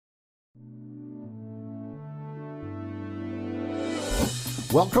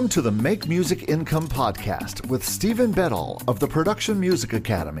Welcome to the Make Music Income podcast with Stephen Bedall of the Production Music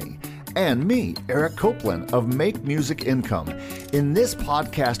Academy and me, Eric Copeland of Make Music Income. In this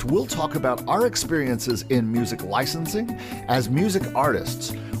podcast, we'll talk about our experiences in music licensing as music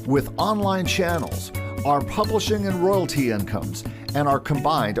artists with online channels, our publishing and royalty incomes, and our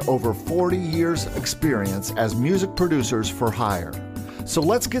combined over 40 years experience as music producers for hire. So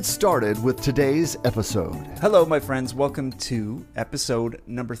let's get started with today's episode. Hello, my friends. Welcome to episode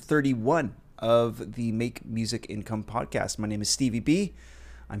number 31 of the Make Music Income podcast. My name is Stevie B.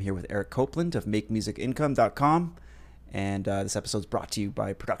 I'm here with Eric Copeland of MakeMusicIncome.com. And this episode is brought to you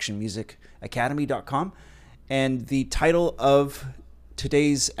by ProductionMusicAcademy.com. And the title of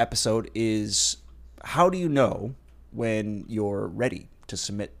today's episode is, how do you know when you're ready to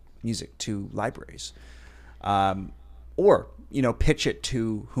submit music to libraries? Or pitch it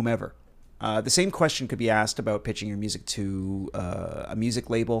to whomever. The same question could be asked about pitching your music to a music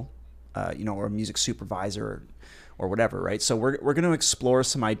label, or a music supervisor or whatever, right? So we're going to explore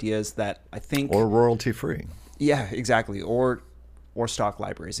some ideas that I think... Or royalty free. Yeah, exactly. Or stock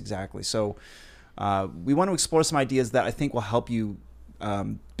libraries, exactly. So we want to explore some ideas that I think will help you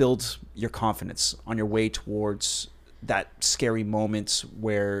build your confidence on your way towards that scary moment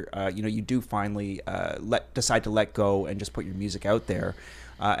where you do finally decide to let go and just put your music out there.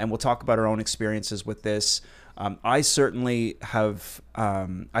 And we'll talk about our own experiences with this. I certainly have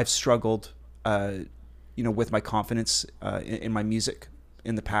I've struggled with my confidence in my music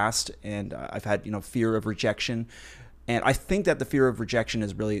in the past, and I've had fear of rejection. And I think that the fear of rejection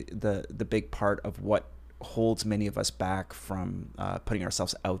is really the big part of what holds many of us back from putting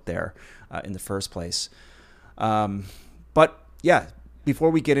ourselves out there in the first place. But yeah, before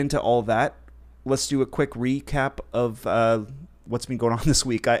we get into all that, let's do a quick recap of what's been going on this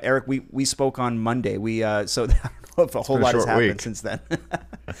week. Eric, we spoke on Monday. So I don't know if a whole lot has happened since then.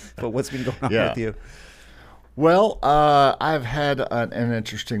 But what's been going on with you? Well, I've had an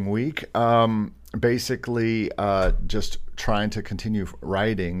interesting week. Basically, just trying to continue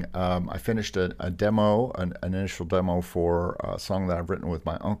writing. I finished a demo, an initial demo for a song that I've written with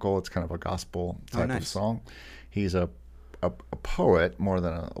my uncle. It's kind of a gospel type of song. He's a poet more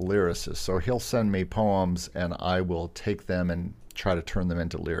than a lyricist, so he'll send me poems and I will take them and try to turn them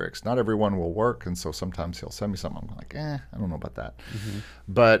into lyrics. Not everyone will work, and so sometimes he'll send me something. I'm like, I don't know about that. Mm-hmm.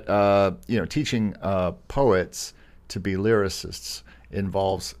 But teaching poets to be lyricists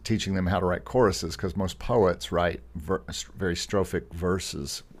involves teaching them how to write choruses, because most poets write very strophic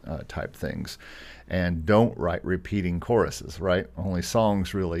verses type things and don't write repeating choruses, right? Only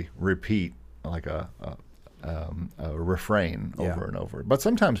songs really repeat like a refrain over and over. But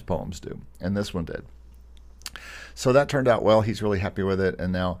sometimes poems do, and this one did. So that turned out well. He's really happy with it,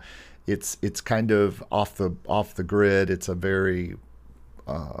 and now it's kind of off the grid. It's a very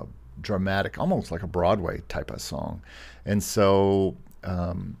dramatic, almost like a Broadway type of song. And so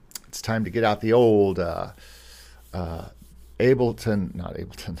it's time to get out the old Ableton, not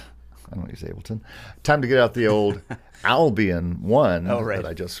Ableton, I don't use Ableton. Time to get out the old Albion one that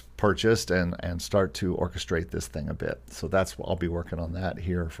I just purchased and start to orchestrate this thing a bit. So I'll be working on that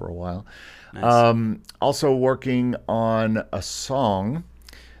here for a while. Nice. Also working on a song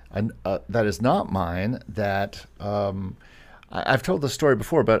that is not mine that I've told the story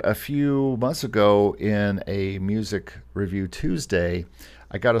before, but a few months ago in a Music Review Tuesday,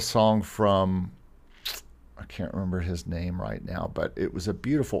 I got a song from, I can't remember his name right now, but it was a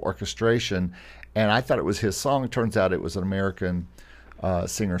beautiful orchestration, and I thought it was his song. It turns out it was an American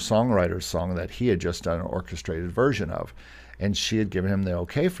singer-songwriter's song that he had just done an orchestrated version of, and she had given him the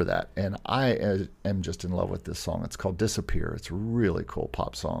okay for that. And I am just in love with this song. It's called Disappear. It's a really cool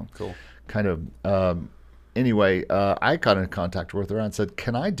pop song. Cool. Kind of, anyway, I got in contact with her and said,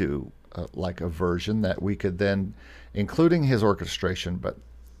 can I do like a version that we could then, including his orchestration,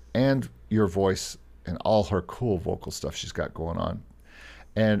 and your voice and all her cool vocal stuff she's got going on,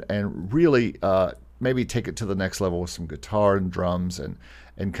 and really maybe take it to the next level with some guitar and drums and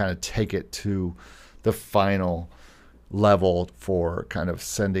kind of take it to the final level for kind of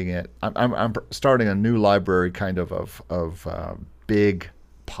sending it. I'm starting a new library kind of big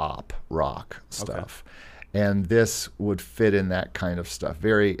pop rock stuff. Okay. And this would fit in that kind of stuff.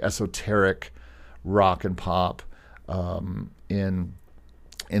 Very esoteric rock and pop in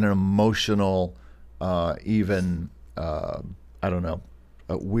an emotional, even, I don't know,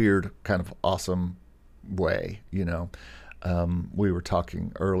 a weird kind of awesome way, We were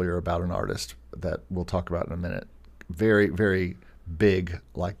talking earlier about an artist that we'll talk about in a minute. Very, very big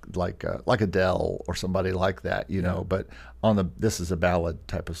like Adele or somebody like that, you know. But this is a ballad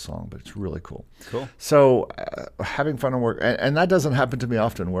type of song, but it's really cool. Cool. So having fun and work, and that doesn't happen to me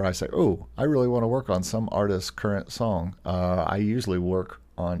often, where I say, oh, I really want to work on some artist's current song. I usually work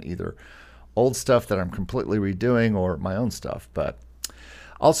on either old stuff that I'm completely redoing or my own stuff. But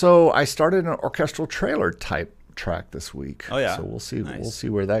also, I started an orchestral trailer type track this week. Oh yeah. So we'll see. Nice. We'll see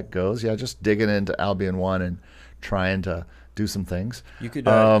where that goes. Yeah, just digging into Albion 1 and trying to do some things. You could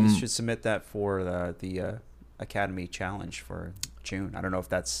you should submit that for the Academy Challenge for June. I don't know if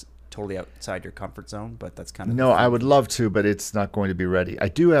that's totally outside your comfort zone, but that's kind of I would love to, but it's not going to be ready. I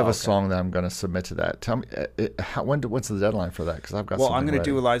do have a song that I'm going to submit to that. Tell me, when's the deadline for that? Because I've got. Well, I'm going to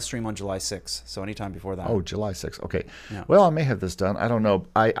do a live stream on July 6th, so anytime before that. Oh, July 6th. Okay. Yeah. Well, I may have this done. I don't know.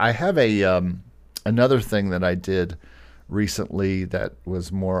 I have another thing that I did recently that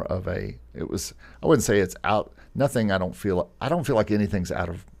was more of I wouldn't say it's out. Nothing. I don't feel like anything's out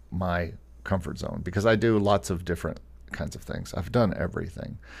of my comfort zone, because I do lots of different kinds of things. I've done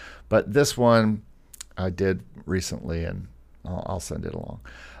everything, but this one I did recently, and I'll send it along.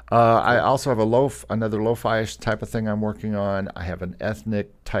 I also have another lo-fi-ish type of thing I'm working on. I have an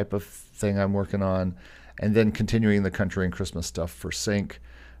ethnic type of thing I'm working on, and then continuing the country and Christmas stuff for Sync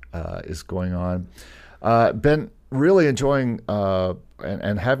is going on. Been really enjoying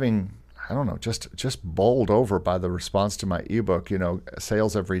and having, I don't know, just bowled over by the response to my ebook. You know,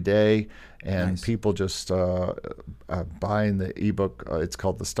 sales every day, and Nice. people just buying the ebook. It's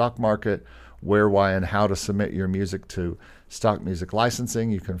called The Stock Market: Where, Why, and How to Submit Your Music to Stock Music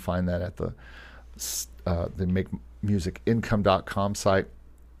Licensing. You can find that at the makemusicincome.com site.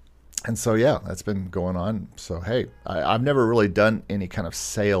 And so, yeah, that's been going on. So, hey, I've never really done any kind of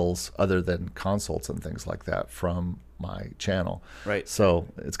sales other than consults and things like that from my channel. Right. So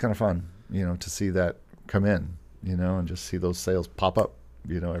it's kind of fun, you know, to see that come in, you know, and just see those sales pop up,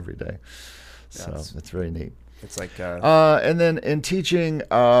 you know, every day. So it's very neat. It's like and then in teaching,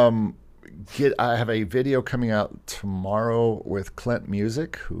 I have a video coming out tomorrow with Clint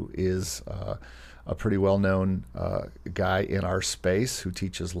Music, who is a pretty well-known guy in our space who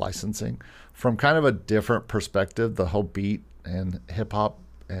teaches licensing from kind of a different perspective, the whole beat and hip-hop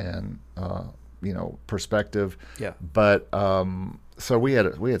and perspective. Yeah. But so we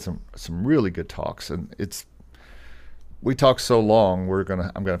had some really good talks, and we talked so long.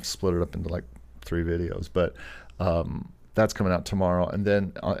 I'm gonna split it up into like 3 videos, but that's coming out tomorrow. And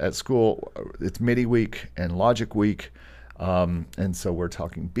then at school, it's MIDI week and Logic week. And so we're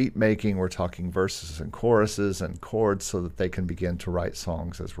talking beat making, we're talking verses and choruses and chords, so that they can begin to write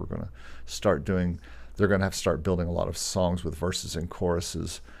songs, as we're going to start doing. They're going to have to start building a lot of songs with verses and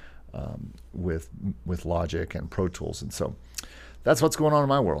choruses with Logic and Pro Tools. And so that's what's going on in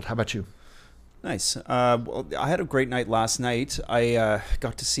my world. How about you? Nice. Well, I had a great night last night. I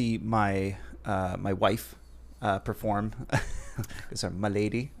got to see my wife perform. Sorry, my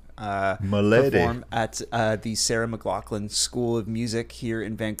lady. Perform at the Sarah McLachlan School of Music here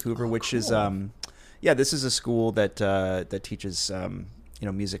in Vancouver, which cool. is this is a school that teaches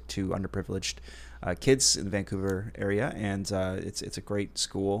music to underprivileged kids in the Vancouver area, and it's a great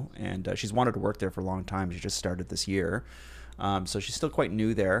school, and she's wanted to work there for a long time. She just started this year, so she's still quite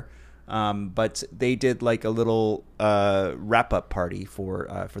new there. But they did like a little wrap-up party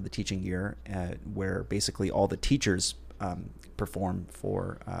for the teaching year, where basically all the teachers perform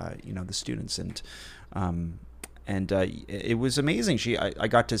for the students, and it was amazing. I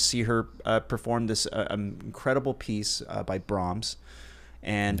got to see her perform this incredible piece by Brahms,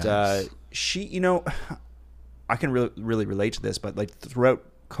 and nice. She I can really relate to this, but like throughout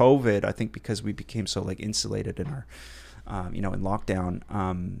COVID, I think because we became so like insulated in our in lockdown,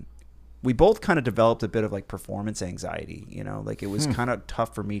 we both kind of developed a bit of like performance anxiety. Like it was kind of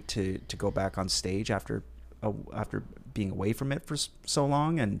tough for me to go back on stage after being away from it for so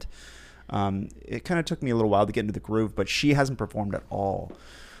long, and it kind of took me a little while to get into the groove. But she hasn't performed at all,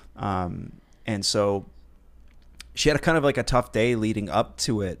 and so she had a kind of like a tough day leading up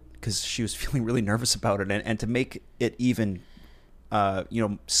to it, because she was feeling really nervous about it, and to make it even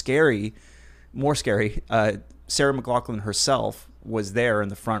more scary, Sarah McLachlan herself was there in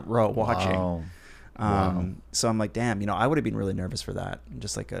the front row watching. Wow. So I'm like, damn, I would have been really nervous for that.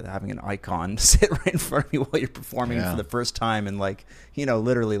 Just like having an icon sit right in front of me while you're performing for the first time in like,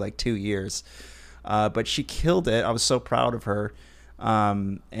 literally like 2 years. But she killed it. I was so proud of her.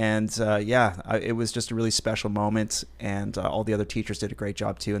 It was just a really special moment, and all the other teachers did a great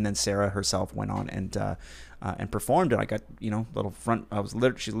job too. And then Sarah herself went on and performed, and I got, little front,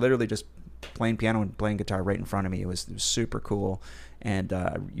 she's literally just playing piano and playing guitar right in front of me. It was super cool. And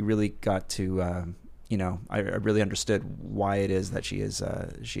you really got to, I really understood why it is that she is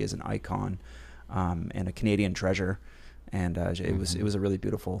an icon, and a Canadian treasure, and it was a really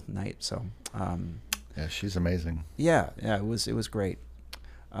beautiful night. So yeah, she's amazing. Yeah, it was great.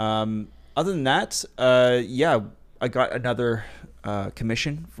 Other than that, I got another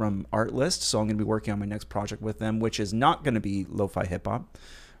commission from Artlist, so I'm going to be working on my next project with them, which is not going to be lo-fi hip hop.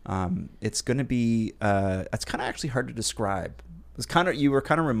 It's going to be it's kind of actually hard to describe. You were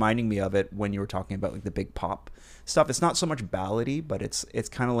kind of reminding me of it when you were talking about like the big pop stuff. It's not so much ballady, but it's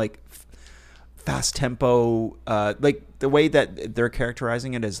kind of like fast tempo, like the way that they're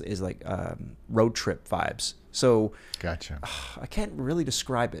characterizing it is like road trip vibes. So gotcha. I can't really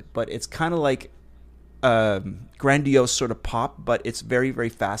describe it, but it's kind of like grandiose sort of pop, but it's very, very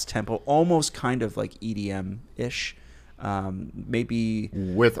fast tempo, almost kind of like EDM-ish. Maybe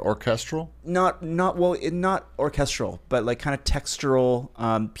with orchestral, not orchestral, but like kind of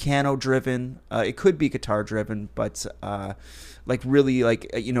textural, piano driven. It could be guitar driven, but like really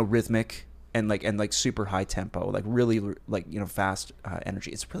like rhythmic and like super high tempo, like really like fast energy.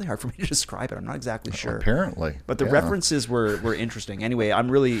 It's really hard for me to describe it. I'm not exactly sure. Apparently, but the references were interesting. Anyway,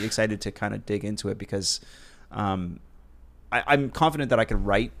 I'm really excited to kind of dig into it because I'm confident that I can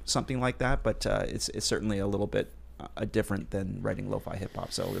write something like that, but it's certainly a little bit different than writing lo-fi hip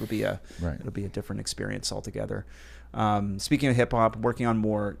hop. So it'll be a different experience altogether. Speaking of hip hop, working on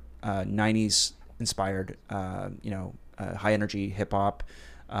more 90s inspired, high energy hip hop.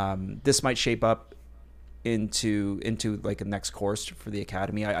 This might shape up into like a next course for the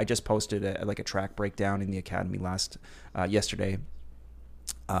Academy. I just posted a track breakdown in the Academy yesterday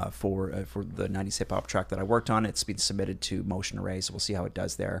for the 90s hip hop track that I worked on. It's been submitted to Motion Array, so we'll see how it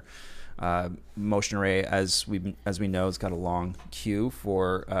does there. Motion Array, as we know, has got a long queue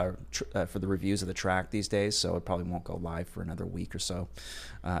for the reviews of the track these days, so it probably won't go live for another week or so,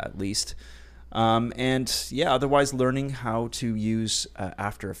 at least. Otherwise learning how to use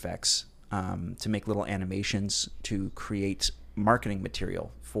After Effects to make little animations to create marketing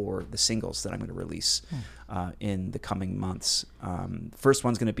material for the singles that I'm going to release in the coming months. First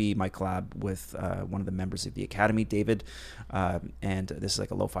one's going to be my collab with one of the members of the Academy, David, and this is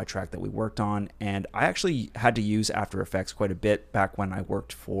like a lo-fi track that we worked on, and I actually had to use After Effects quite a bit back when I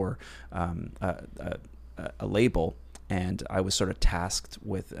worked for a label. And I was sort of tasked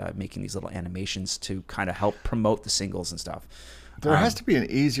with making these little animations to kind of help promote the singles and stuff. There has to be an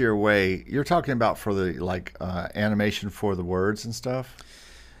easier way. You're talking about for the animation for the words and stuff.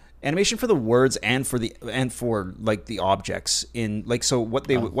 Animation for the words and for like the objects in like so what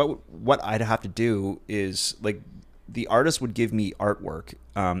they what I'd have to do is like the artist would give me artwork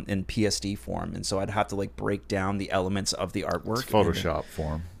in PSD form, and so I'd have to like break down the elements of the artwork. It's Photoshop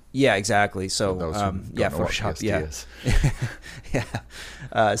form. Yeah, exactly. So, Photoshop.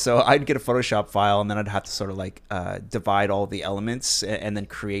 Yeah. So I'd get a Photoshop file, and then I'd have to sort of like divide all the elements and then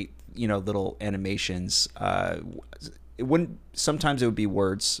create, little animations. Sometimes it would be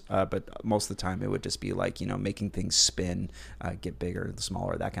words, but most of the time it would just be like, making things spin, get bigger,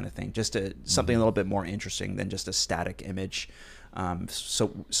 smaller, that kind of thing. Just something a little bit more interesting than just a static image.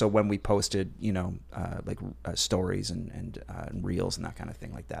 So when we posted, stories and reels and that kind of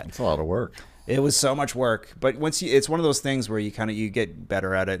thing like that. It's a lot of work. It was so much work, but it's one of those things where you get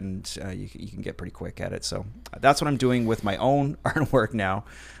better at it, and you can get pretty quick at it. So that's what I'm doing with my own artwork now.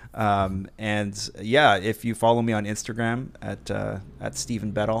 If you follow me on Instagram at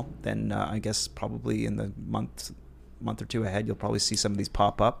Stephen Bedell, then I guess probably in the month or two ahead, you'll probably see some of these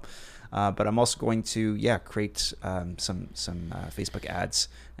pop up. But I'm also going to create some Facebook ads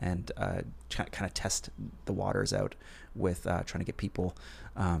and kind of test the waters out with trying to get people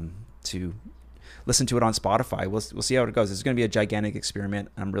to listen to it on Spotify. We'll see how it goes. It's going to be a gigantic experiment.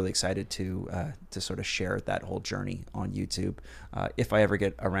 I'm really excited to sort of share that whole journey on YouTube. If I ever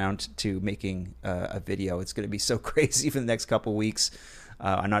get around to making a video, it's going to be so crazy for the next couple weeks.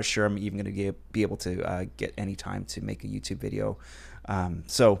 I'm not sure I'm even going to be able to get any time to make a YouTube video.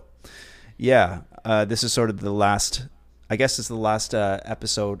 This is sort of the last, I guess it's the last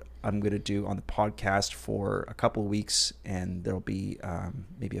episode I'm going to do on the podcast for a couple of weeks, and there'll be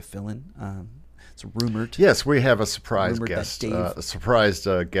maybe a fill-in. It's rumored. Yes, we have a surprise guest.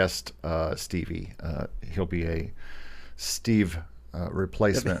 Guest, Stevie. He'll be a Steve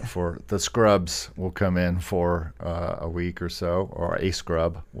replacement for the Scrubs. Will come in for a week or so, or a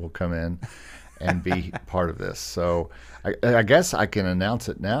Scrub will come in and be part of this. So I guess I can announce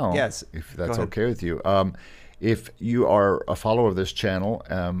it now. Yes, if that's okay with you. If you are a follower of this channel,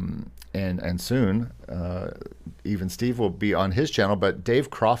 and soon, even Steve will be on his channel, but Dave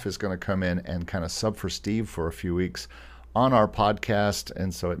Croft is going to come in and kind of sub for Steve for a few weeks on our podcast,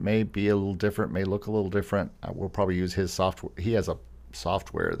 and so it may be a little different, may look a little different. We'll probably use his software. He has a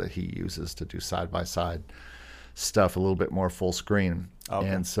software that he uses to do side-by-side stuff, a little bit more full screen. Okay.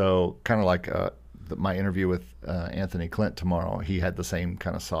 And so kind of like my interview with Anthony Clint tomorrow, he had the same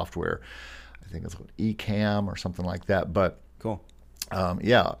kind of software. I think it's called Ecamm or something like that. But cool.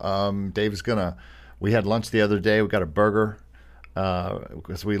 Dave is we had lunch the other day. We got a burger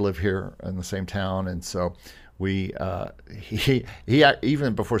because we live here in the same town, and so he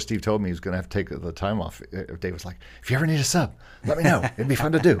even before Steve told me he was going to have to take the time off, Dave was like, if you ever need a sub, let me know. It'd be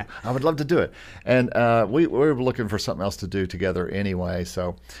fun to do. I would love to do it. And we were looking for something else to do together anyway,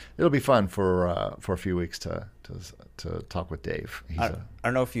 so it'll be fun for a few weeks to talk with Dave. I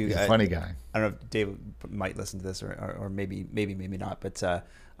don't know if he's a funny guy. I don't know if Dave might listen to this or maybe not, but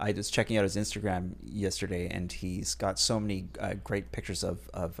I was checking out his Instagram yesterday, and he's got so many great pictures of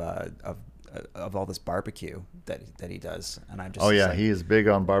all this barbecue that he does, and I'm just he is big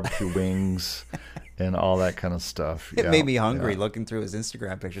on barbecue wings and all that kind of stuff. It made me hungry looking through his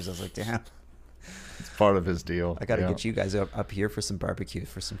Instagram pictures. I was like, damn, it's part of his deal. I got to get you guys up here for some barbecue,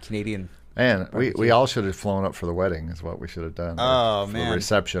 for some Canadian. And we all should have flown up for the wedding is what we should have done. Oh for man, the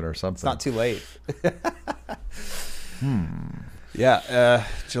reception or something. It's not too late. Yeah,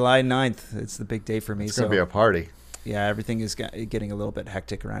 July 9th. It's the big day for me. It's going to be a party. Yeah, everything is getting a little bit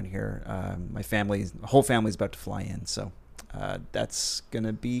hectic around here. My whole family's about to fly in, so that's going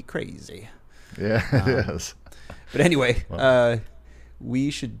to be crazy. Yeah, it is. But anyway,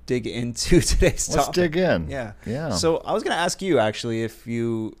 we should dig into today's topic. Let's dig in. Yeah. So I was going to ask you, actually, if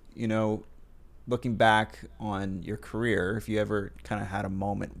you looking back on your career, if you ever kind of had a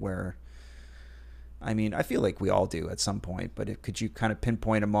moment where, I mean, I feel like we all do at some point, but could you kind of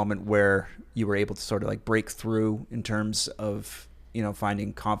pinpoint a moment where you were able to sort of like break through in terms of,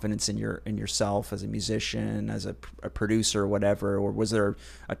 finding confidence in yourself as a musician, as a producer, or whatever? Or was there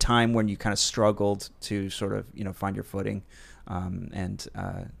a time when you kind of struggled to sort of, find your footing? And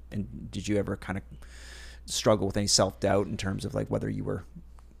did you ever kind of struggle with any self-doubt in terms of like whether you were,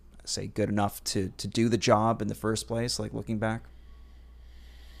 say, good enough to do the job in the first place, like looking back?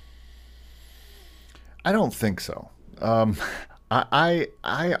 I don't think so.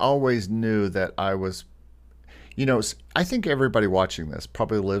 I always knew that I was, I think everybody watching this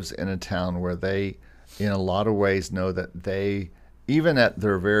probably lives in a town where they, in a lot of ways, know that they, even at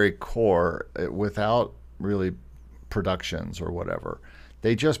their very core, without really productions or whatever,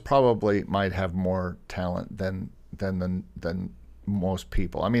 they just probably might have more talent than most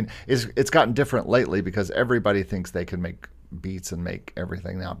people. I mean, it's gotten different lately because everybody thinks they can make beats and make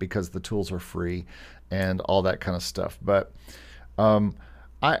everything now because the tools are free and all that kind of stuff. But I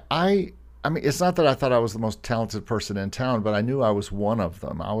mean, it's not that I thought I was the most talented person in town, but I knew I was one of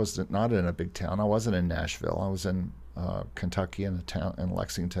them. I was not in a big town. I wasn't in Nashville. I was in Kentucky, in a town in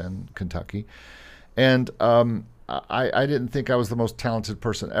Lexington, Kentucky, and I didn't think I was the most talented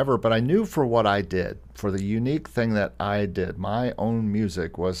person ever. But I knew for what I did, for the unique thing that I did, my own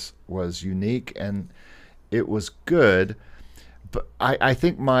music was unique and it was good. But I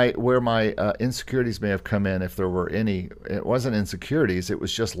think where my insecurities may have come in, if there were any, it wasn't insecurities. It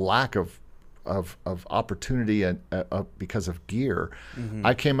was just lack of opportunity and because of gear. Mm-hmm.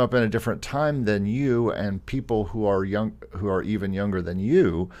 I came up in a different time than you, and people who are even younger than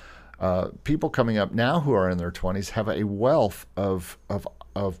you. People coming up now who are in their 20s have a wealth of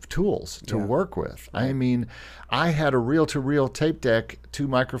tools to work with. Right. I mean, I had a reel-to-reel tape deck, 2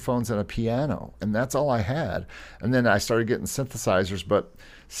 microphones, and a piano, and that's all I had. And then I started getting synthesizers, but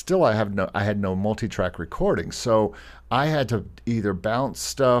still I had no multi-track recording. So I had to either bounce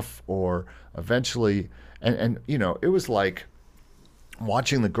stuff or eventually, and it was like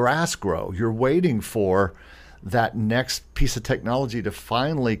watching the grass grow. You're waiting for that next piece of technology to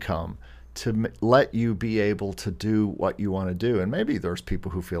finally come to let you be able to do what you want to do. And maybe there's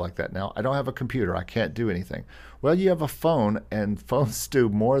people who feel like that now. I don't have a computer. I can't do anything. Well, you have a phone, and phones do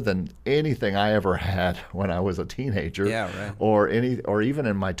more than anything I ever had when I was a teenager. Yeah, right. Or even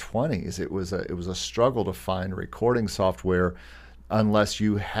in my 20s. It was a struggle to find recording software unless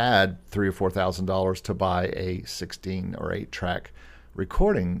you had $3,000 or $4,000 to buy a 16 or 8 track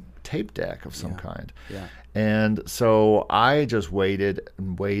recording tape deck of some kind. Yeah. And so I just waited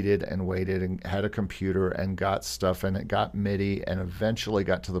and waited and waited and had a computer and got stuff, and it got MIDI, and eventually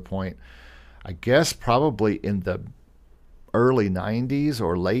got to the point, I guess probably in the early 90s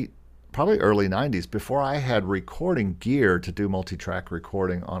or probably early 90s, before I had recording gear to do multi-track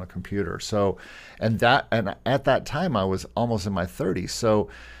recording on a computer. So, and at that time I was almost in my 30s. So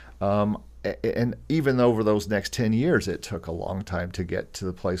and even over those next 10 years, it took a long time to get to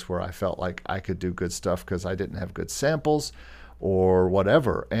the place where I felt like I could do good stuff because I didn't have good samples or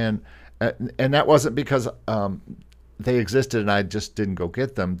whatever. And that wasn't because they existed and I just didn't go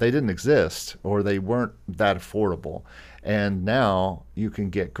get them. They didn't exist, or they weren't that affordable. And now you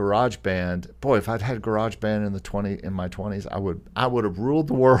can get GarageBand. Boy, if I'd had GarageBand in my 20s, I would have ruled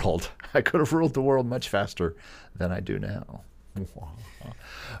the world. I could have ruled the world much faster than I do now.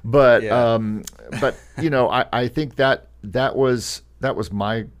 But but I think that was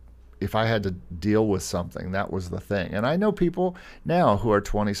my, if I had to deal with something, that was the thing. And I know people now who are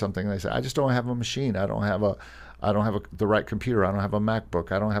 20 something, they say, I just don't have a machine. I don't have the right computer. I don't have a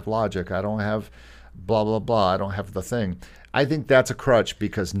MacBook. I don't have Logic. I don't have blah blah blah. I don't have the thing. I think that's a crutch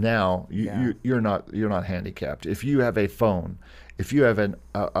because now you're not handicapped. If you have a phone, if you have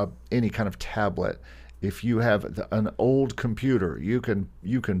any kind of tablet, if you have an old computer, you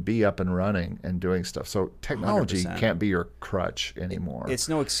can be up and running and doing stuff. So technology 100%. Can't be your crutch anymore. It's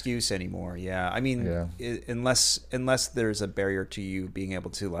no excuse anymore. Yeah, I mean, unless there's a barrier to you being able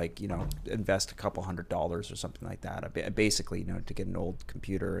to invest a couple $100s or something like that. Basically, to get an old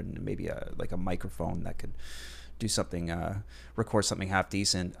computer and maybe a microphone that could do something, record something half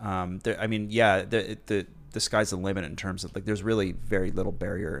decent. The sky's the limit in terms of there's really very little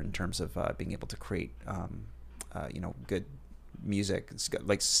barrier in terms of being able to create good music,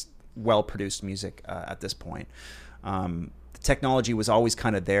 well produced music at this point. The technology was always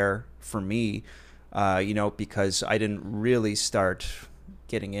kind of there for me, because I didn't really start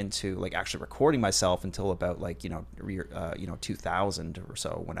getting into actually recording myself until about 2000 or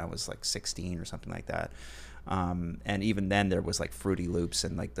so, when I was 16 or something like that. And even then there was Fruity Loops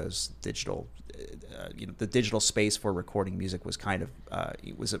and those digital, the digital space for recording music was kind of,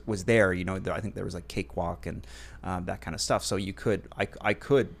 was there, I think there was Cakewalk and that kind of stuff. So I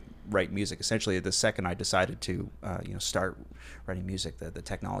could write music essentially the second I decided to, start writing music. The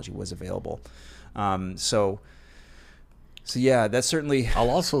technology was available. So yeah, that's certainly. I'll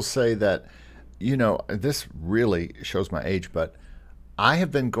also say that, this really shows my age, but I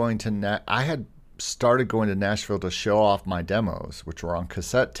have been going to, I had started going to Nashville to show off my demos, which were on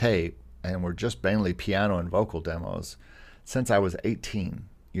cassette tape and were just mainly piano and vocal demos, since I was 18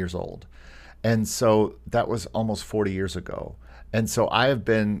 years old. And so that was almost 40 years ago. And so I have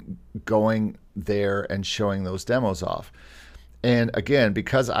been going there and showing those demos off. And again,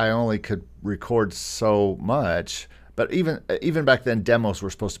 because I only could record so much, but even back then, demos were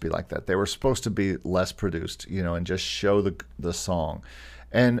supposed to be like that. They were supposed to be less produced, and just show the song.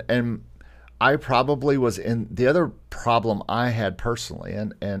 And I probably was in the other problem I had personally,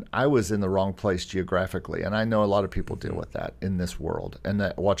 and I was in the wrong place geographically. And I know a lot of people deal with that in this world and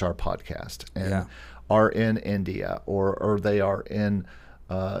that watch our podcast and are in India or they are in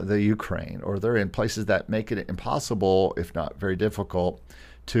the Ukraine, or they're in places that make it impossible, if not very difficult,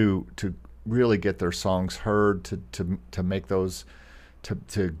 to really get their songs heard, to make those,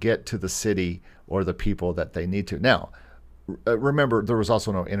 to get to the city or the people that they need to. Now, remember, there was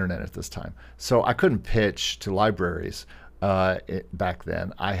also no internet at this time, so I couldn't pitch to libraries back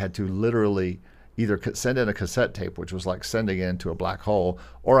then. I had to literally either send in a cassette tape, which was like sending into a black hole,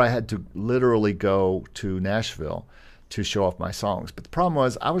 or I had to literally go to Nashville to show off my songs. But the problem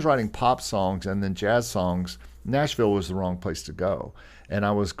was I was writing pop songs and then jazz songs. Nashville was the wrong place to go, and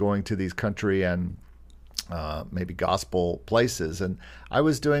I was going to these country and maybe gospel places, and I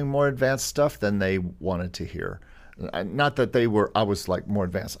was doing more advanced stuff than they wanted to hear. Not that I was more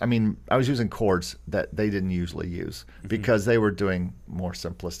advanced. I mean, I was using chords that they didn't usually use because they were doing more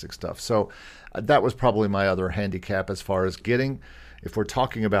simplistic stuff. So that was probably my other handicap as far as if we're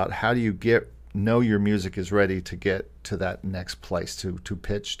talking about how do you know your music is ready to get to that next place, to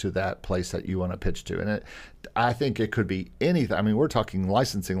pitch to that place that you want to pitch to. And I think it could be anything. I mean, we're talking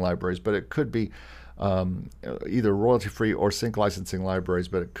licensing libraries, but it could be either royalty-free or sync licensing libraries,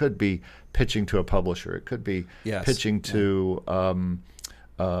 but it could be pitching to a publisher. It could be pitching to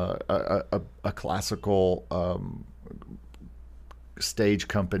a classical stage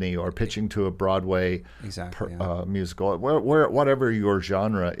company, or pitching to a Broadway musical. Whatever your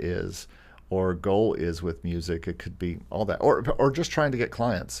genre is or goal is with music, it could be all that. Or just trying to get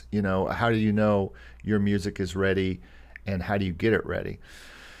clients. How do you know your music is ready, and how do you get it ready?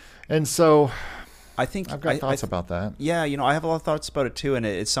 And so I think I've got thoughts about that. Yeah, I have a lot of thoughts about it too.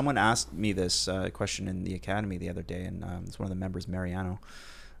 And someone asked me this question in the academy the other day, and it's one of the members, Mariano,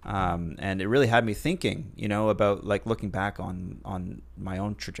 and it really had me thinking, about looking back on my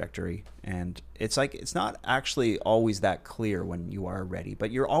own trajectory. And it's it's not actually always that clear when you are ready,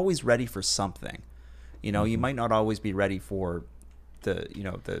 but you're always ready for something. You might not always be ready for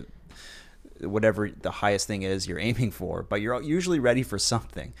the whatever the highest thing is you're aiming for, but you're usually ready for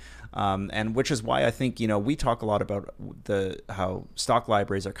something. And which is why I think, we talk a lot about how stock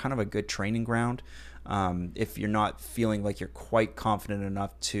libraries are kind of a good training ground. If you're not feeling like you're quite confident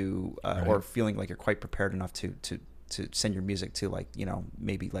enough to, or feeling like you're quite prepared enough to send your music to, like,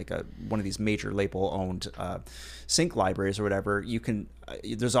 maybe like one of these major label owned sync libraries or whatever, you can,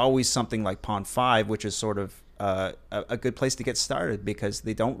 there's always something like Pond 5, which is sort of a good place to get started, because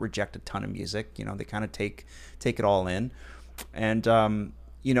they don't reject a ton of music. They kind of take it all in. And,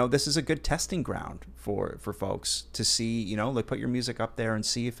 this is a good testing ground for folks to see, like, put your music up there and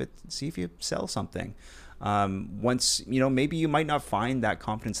see if you sell something. Once, maybe you might not find that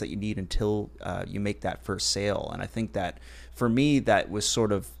confidence that you need until you make that first sale. And I think that for me, that was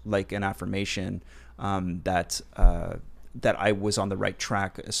sort of like an affirmation that I was on the right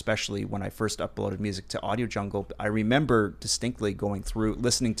track, especially when I first uploaded music to Audio Jungle. I remember distinctly going through,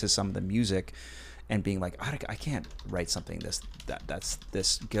 listening to some of the music and being like, I can't write something that's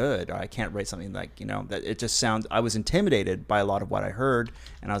this good. Or I can't write something like, that it just sounds, I was intimidated by a lot of what I heard.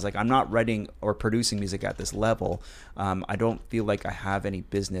 And I was like, I'm not writing or producing music at this level. I don't feel like I have any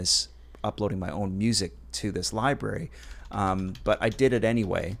business uploading my own music to this library. But I did it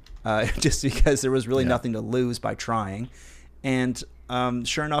anyway, just because there was really nothing to lose by trying. And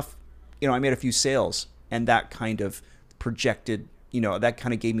sure enough, I made a few sales, and that kind of projected, that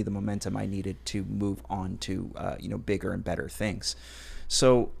kind of gave me the momentum I needed to move on to, bigger and better things.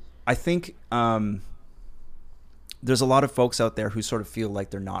 So I think there's a lot of folks out there who sort of feel like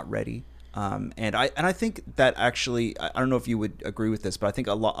they're not ready. And I think that actually, I don't know if you would agree with this, but I think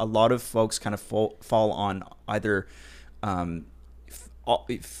a lot of folks kind of fall on either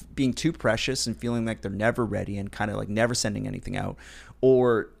being too precious and feeling like they're never ready and kind of like never sending anything out,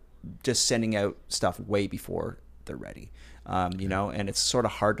 or just sending out stuff way before they're ready. And it's sort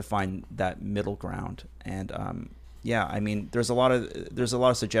of hard to find that middle ground. And I mean, there's a lot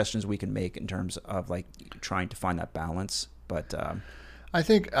of suggestions we can make in terms of like trying to find that balance. But I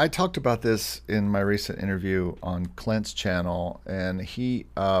think I talked about this in my recent interview on Clint's channel, and he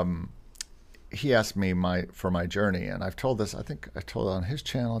asked me for my journey, and I've told this. I think I told it on his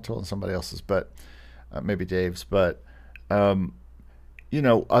channel, I told it on somebody else's, but maybe Dave's. But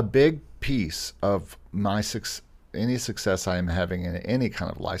a big piece of my any success I am having in any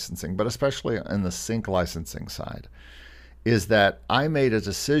kind of licensing, but especially in the sync licensing side, is that I made a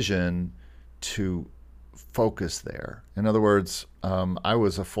decision to focus there. In other words, I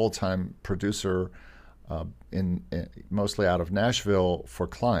was a full-time producer in mostly out of Nashville for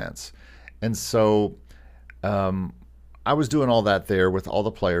clients. And so I was doing all that there with all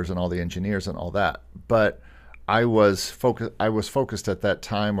the players and all the engineers and all that. But I was focused at that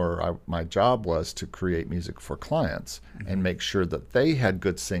time, or my job was to create music for clients and make sure that they had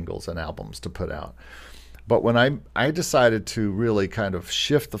good singles and albums to put out. But when I decided to really kind of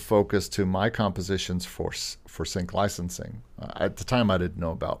shift the focus to my compositions for sync licensing, at the time I didn't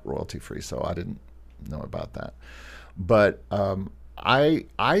know about royalty free, so I didn't know about that. But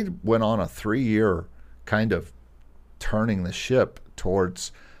I went on a 3-year kind of turning the ship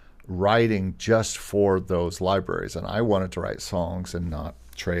towards writing just for those libraries, and I wanted to write songs and not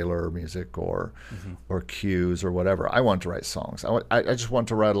trailer music or cues or whatever. I wanted to write songs. I just wanted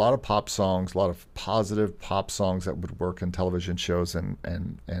to write a lot of pop songs, a lot of positive pop songs that would work in television shows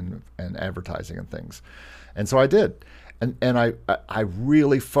and advertising and things. And so I did. And I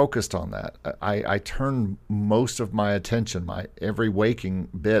really focused on that. I turned most of my attention, my every waking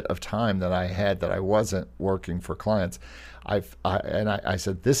bit of time that I had that I wasn't working for clients. I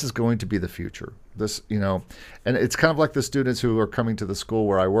said, this is going to be the future. This, and it's kind of like the students who are coming to the school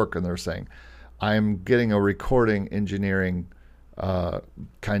where I work, and they're saying, I'm getting a recording engineering or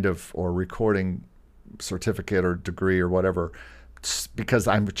recording certificate or degree or whatever, because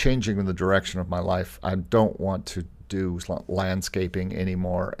I'm changing the direction of my life. I don't want to do landscaping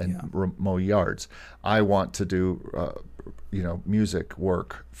anymore and mow yards. I want to do music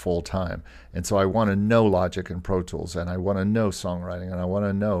work full time, and so I want to know Logic and Pro Tools, and I want to know songwriting, and I want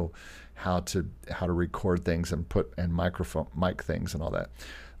to know how to record things and mic things and all that.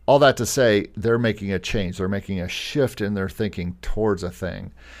 All that to say, they're making a change. They're making a shift in their thinking towards a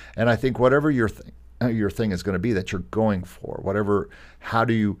thing, and I think whatever your thing is going to be that you're going for, how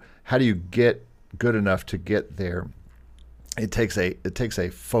do you get good enough to get there? It takes a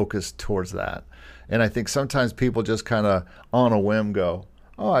focus towards that. And I think sometimes people just kind of on a whim go,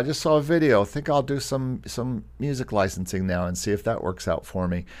 oh, I just saw a video, I think I'll do some music licensing now and see if that works out for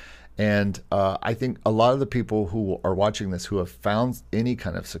me. And I think a lot of the people who are watching this who have found any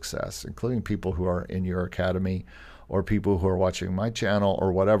kind of success, including people who are in your academy or people who are watching my channel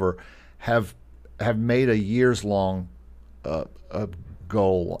or whatever, have made a years long a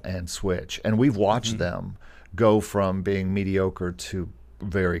goal and switch, and we've watched them go from being mediocre to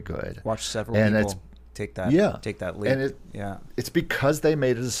very good. Watch several people take that leap. And it's because they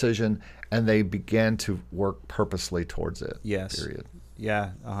made a decision and they began to work purposely towards it. Yes. Period.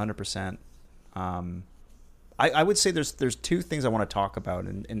 Yeah, 100%. I would say there's two things I want to talk about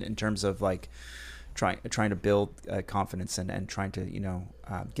in terms of like trying to build confidence and trying to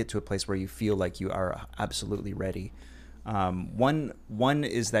get to a place where you feel like you are absolutely ready. One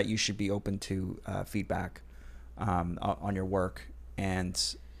is that you should be open to feedback on your work,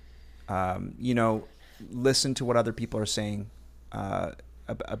 and listen to what other people are saying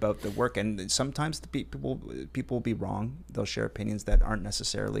about the work. And sometimes the people will be wrong. They'll share opinions that aren't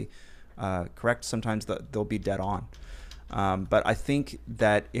necessarily correct. Sometimes they'll be dead on. But I think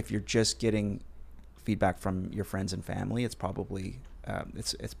that if you're just getting feedback from your friends and family, it's probably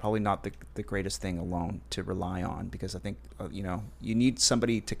not the greatest thing alone to rely on, because I think you need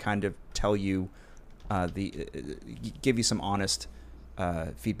somebody to kind of tell you give you some honest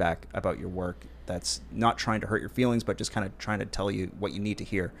feedback about your work that's not trying to hurt your feelings, but just kind of trying to tell you what you need to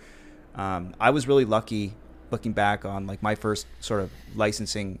hear. I was really lucky looking back on like my first sort of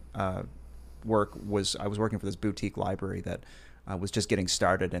licensing work was I was working for this boutique library that was just getting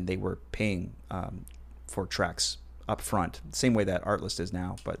started, and they were paying for tracks up front, same way that Artlist is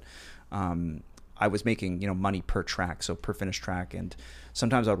now. But I was making money per track, so per finished track, and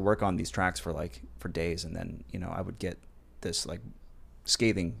sometimes I would work on these tracks for days, and then I would get this like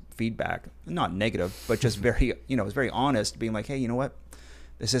scathing feedback, not negative, but just very it was very honest, being like, hey, you know what,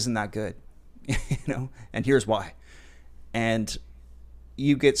 this isn't that good, and here's why. And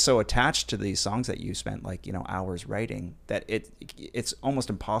you get so attached to these songs that you spent hours writing that it's almost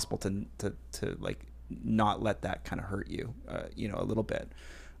impossible to like not let that kind of hurt you a little bit.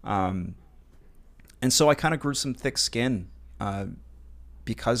 And so I kind of grew some thick skin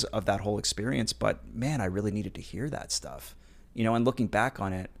because of that whole experience. But man, I really needed to hear that stuff, and looking back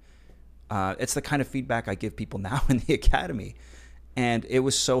on it, it's the kind of feedback I give people now in the academy. And it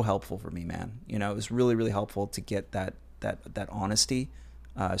was so helpful for me, man. It was really, really helpful to get that honesty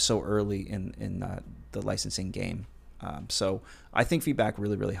so early in the licensing game. So I think feedback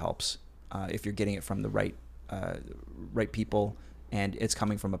really, really helps if you're getting it from the right people, and it's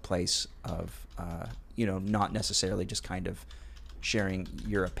coming from a place of not necessarily just kind of sharing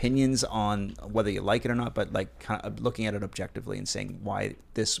your opinions on whether you like it or not, but like kind of looking at it objectively and saying why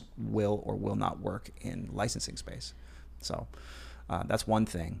this will or will not work in licensing space. So that's one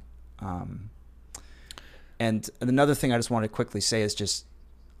thing. And another thing I just want to quickly say is just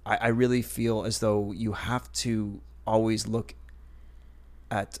I really feel as though you have to always look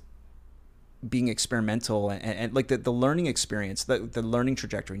at being experimental and like the learning experience, the learning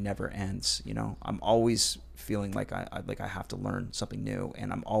trajectory never ends. I'm always feeling like I have to learn something new,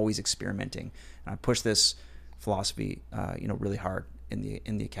 and I'm always experimenting. And I push this philosophy, really hard in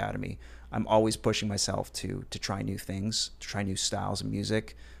the academy. I'm always pushing myself to try new things, to try new styles of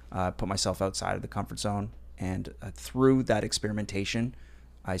music, put myself outside of the comfort zone. And through that experimentation,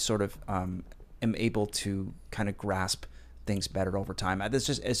 I sort of am able to kind of grasp things better over time. It's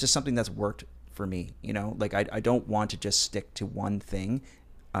just something that's worked for me, like I don't want to just stick to one thing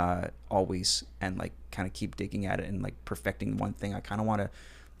always and like kind of keep digging at it and like perfecting one thing. I kind of want to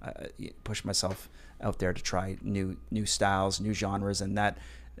push myself out there to try new styles, new genres, and that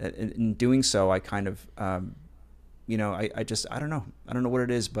in doing so, I kind of I don't know what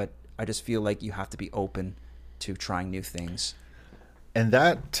it is, but I just feel like you have to be open to trying new things. And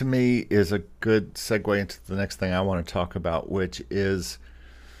that, to me, is a good segue into the next thing I want to talk about, which is,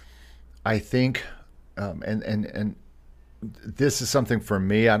 I think, and this is something for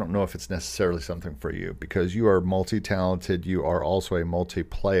me. I don't know if it's necessarily something for you, because you are multi-talented. You are also a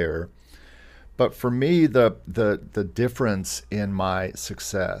multiplayer. But for me, the difference in my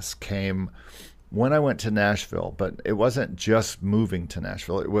success came when I went to Nashville. But it wasn't just moving to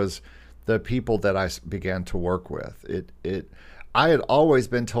Nashville. It was the people that I began to work with. I had always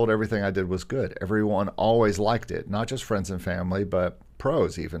been told everything I did was good. Everyone always liked it, not just friends and family, but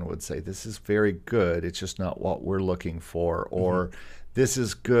pros even would say, this is very good. It's just not what we're looking for. Or this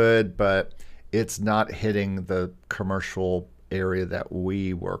is good, but it's not hitting the commercial area that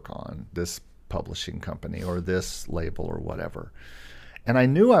we work on, this publishing company or this label or whatever. And I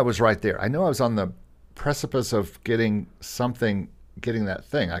knew I was right there. I knew I was on the precipice of getting that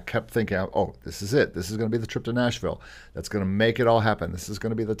thing. I kept thinking, oh, this is it. This is going to be the trip to Nashville. That's going to make it all happen. This is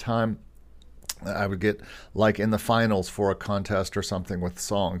going to be the time I would get like in the finals for a contest or something with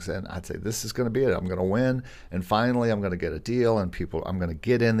songs, and I'd say, this is going to be it. I'm going to win, and finally I'm going to get a deal, and I'm going to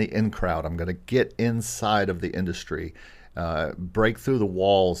get in the in crowd. I'm going to get inside of the industry, break through the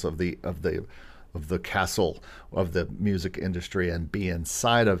walls of the castle of the music industry, and be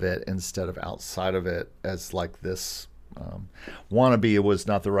inside of it instead of outside of it as like this wannabe was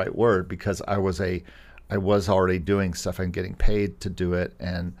not the right word, because I was already doing stuff and getting paid to do it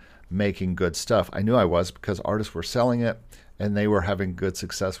and making good stuff. I knew I was, because artists were selling it and they were having good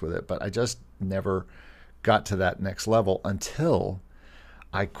success with it, but I just never got to that next level until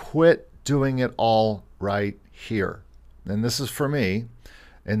I quit doing it all right here. And this is for me,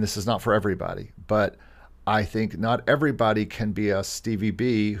 and this is not for everybody, but I think not everybody can be a Stevie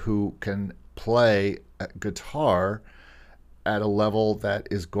B who can play a guitar at a level that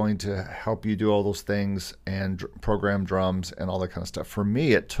is going to help you do all those things and program drums and all that kind of stuff. For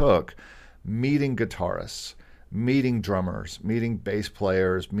me, it took meeting guitarists, meeting drummers, meeting bass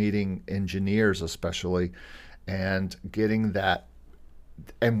players, meeting engineers especially, and getting that.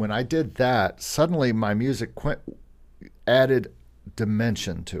 And when I did that, suddenly my music added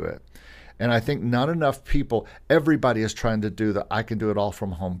dimension to it. And I think not enough people, everybody is trying to do the I can do it all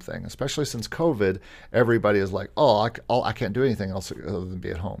from home thing, especially since COVID. Everybody is like, I can't do anything else other than be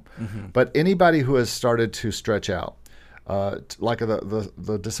at home. Mm-hmm. But anybody who has started to stretch out, like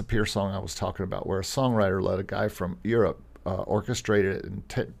the Disappear song I was talking about, where a songwriter let a guy from Europe orchestrate it and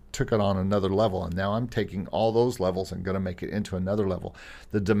took it on another level. And now I'm taking all those levels and going to make it into another level.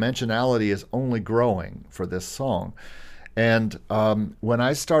 The dimensionality is only growing for this song. And when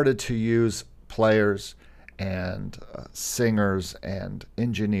I started to use players and singers and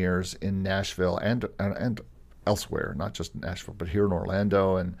engineers in Nashville and elsewhere, not just Nashville, but here in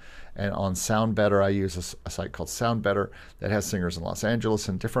Orlando and on Sound Better, I use a site called Sound Better that has singers in Los Angeles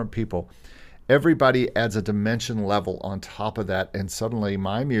and different people. Everybody adds a dimension level on top of that, and suddenly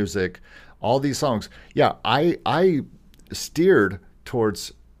my music, all these songs, I steered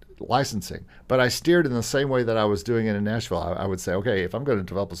towards licensing, but I steered in the same way that I was doing it in Nashville. I would say, okay, if I'm going to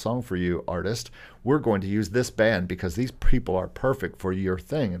develop a song for you, artist, we're going to use this band because these people are perfect for your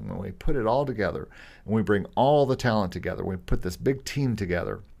thing. And when we put it all together and we bring all the talent together, we put this big team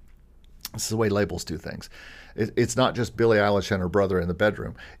together. This is the way labels do things. It's not just Billie Eilish and her brother in the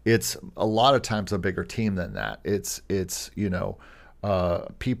bedroom. It's a lot of times a bigger team than that. It's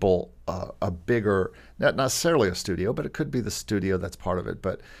people, a bigger, not necessarily a studio, but it could be the studio that's part of it.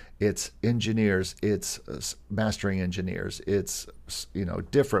 But it's engineers, it's mastering engineers, it's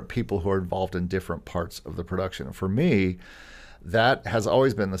different people who are involved in different parts of the production. And for me, that has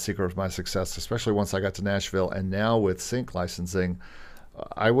always been the secret of my success, especially once I got to Nashville, and now with sync licensing,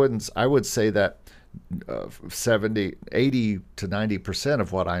 I would say that 80 to 90%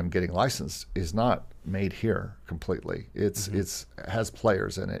 of what I'm getting licensed is not made here completely. It has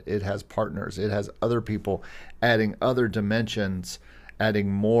players in it. It has partners. It has other people adding other dimensions,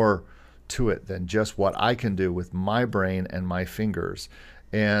 adding more to it than just what I can do with my brain and my fingers.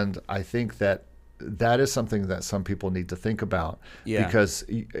 And I think that is something that some people need to think about, because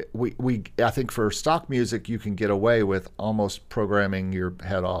I think for stock music you can get away with almost programming your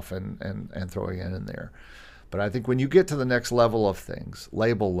head off and throwing it in there. But I think when you get to the next level of things,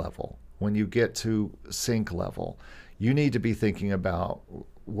 label level, when you get to sync level, you need to be thinking about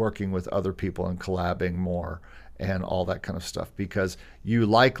working with other people and collabing more and all that kind of stuff, because you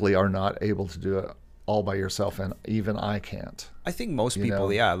likely are not able to do it all by yourself, and even I can't. I think most people,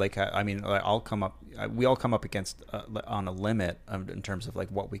 we all come up against on a limit in terms of like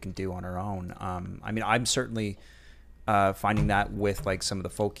what we can do on our own. I'm certainly finding that with like some of the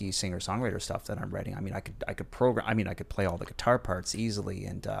folky singer-songwriter stuff that I'm writing. I could program. I could play all the guitar parts easily,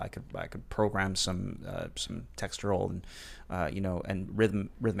 and I could program some textural and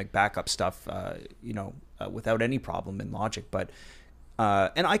rhythmic backup stuff, without any problem in Logic. But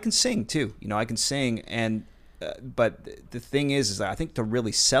and I can sing too. I can sing, and but the thing is that I think to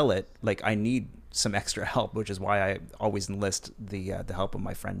really sell it, like I need some extra help, which is why I always enlist the help of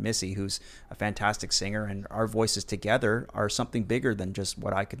my friend Missy, who's a fantastic singer, and our voices together are something bigger than just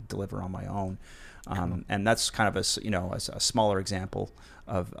what I could deliver on my own. And that's kind of a smaller example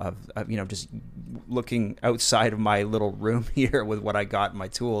of just looking outside of my little room here with what I got in my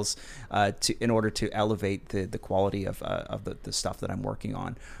tools in order to elevate the quality of the stuff that I'm working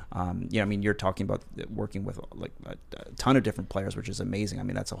on. You're talking about working with like a ton of different players, which is amazing.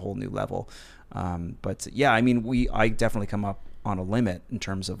 That's a whole new level. I definitely come up on a limit in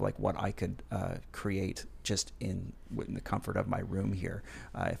terms of like what I could create just in the comfort of my room here.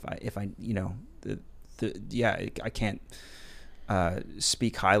 I can't.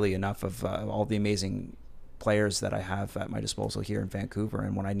 speak highly enough of all the amazing players that I have at my disposal here in Vancouver.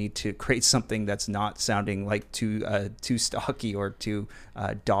 And when I need to create something that's not sounding like too stocky or too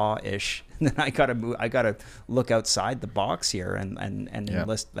DAW-ish, then I gotta look outside the box here and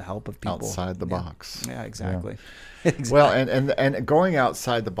enlist the help of people outside the box. Yeah, exactly. Yeah. Exactly. Well, and going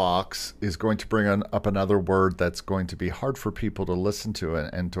outside the box is going to bring up another word that's going to be hard for people to listen to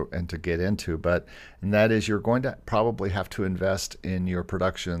and to get into, and that is you're going to probably have to invest in your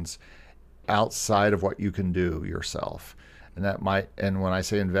productions outside of what you can do yourself. And when I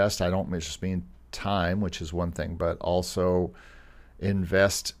say invest, I don't just mean time, which is one thing, but also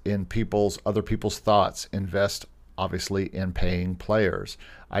invest in other people's thoughts, invest obviously in paying players.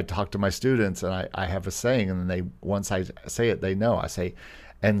 I talk to my students and I have a saying, and once I say it, they know. I say,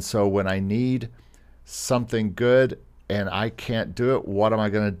 and so when I need something good and I can't do it, what am I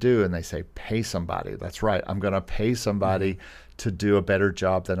going to do? And they say, pay somebody. That's right. I'm going to pay somebody to do a better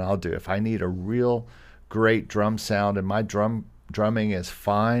job than I'll do. If I need a real great drum sound, and my drumming is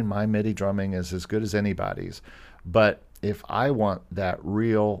fine, my MIDI drumming is as good as anybody's, but if I want that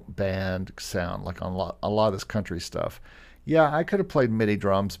real band sound, like on a lot of this country stuff, yeah, I could have played MIDI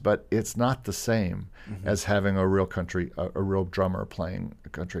drums, but it's not the same as having a real real drummer playing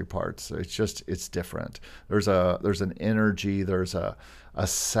country parts. It's different. There's an energy, there's a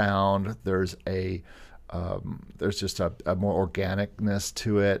sound, there's just a more organicness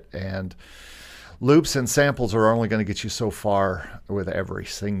to it, and loops and samples are only going to get you so far with every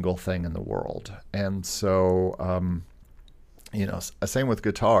single thing in the world. And so same with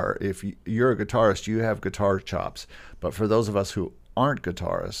guitar. If you're a guitarist, you have guitar chops. But for those of us who aren't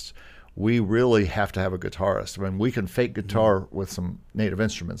guitarists, we really have to have a guitarist. I mean, we can fake guitar with some native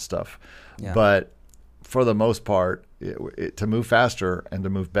instrument stuff, but for the most part, to move faster and to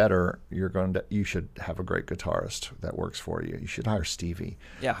move better, you should have a great guitarist that works for you. You should hire Stevie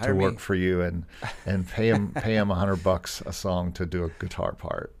to work for you and pay him $100 a song to do a guitar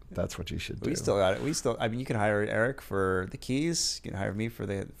part. That's what you should do. We still got it. I mean, you can hire Eric for the keys. You can hire me for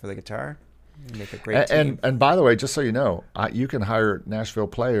the guitar. Make a great team. And by the way, just so you know, you can hire Nashville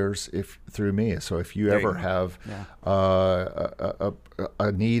players through me. So if you ever have a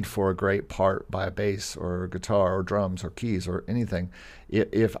need for a great part by a bass or a guitar or drums or keys or anything,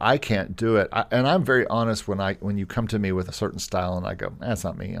 if I can't do it, and I'm very honest when you come to me with a certain style and I go, that's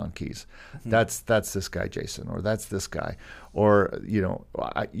not me on keys. That's this guy Jason, or that's this guy, or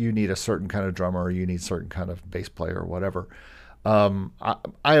you need a certain kind of drummer, or you need a certain kind of bass player or whatever. I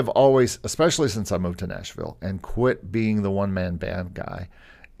have always, especially since I moved to Nashville and quit being the one-man band guy,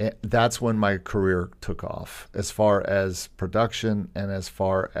 that's when my career took off as far as production and as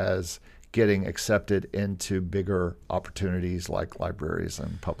far as getting accepted into bigger opportunities like libraries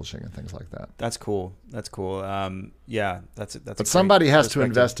and publishing and things like that. That's cool. That's But somebody has to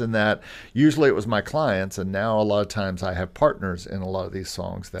invest in that. Usually it was my clients, and now a lot of times I have partners in a lot of these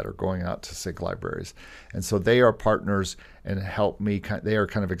songs that are going out to sync libraries. And so they are partners and help me. They are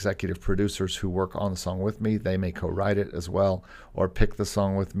kind of executive producers who work on the song with me. They may co-write it as well or pick the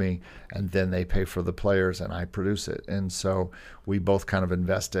song with me, and then they pay for the players and I produce it. And so we both kind of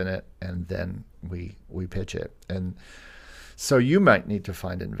invest in it, and then we pitch it. And so you might need to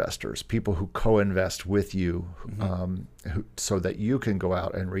find investors, people who co-invest with you, so that you can go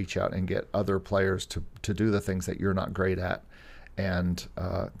out and reach out and get other players to do the things that you're not great at. And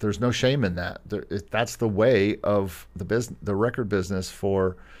there's no shame in that. That's the way of the record business,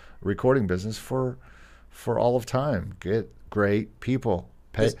 for recording business, for all of time. Get great people.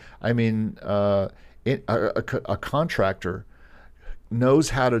 A contractor knows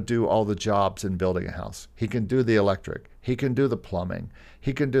how to do all the jobs in building a house. He can do the electric. He can do the plumbing.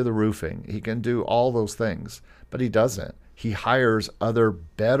 He can do the roofing. He can do all those things, but he doesn't. He hires other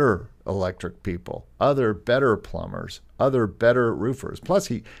better electric people, other better plumbers, other better roofers. Plus,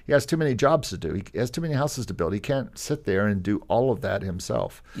 he has too many jobs to do. He has too many houses to build. He can't sit there and do all of that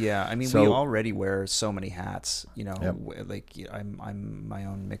himself. Yeah, I mean, we already wear so many hats. Like I'm my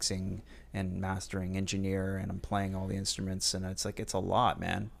own mixing and mastering engineer, and I'm playing all the instruments, and it's a lot,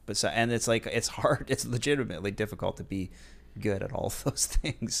 man. And it's hard. It's legitimately difficult to be good at all of those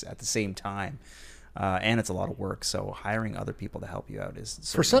things at the same time. And it's a lot of work, so hiring other people to help you out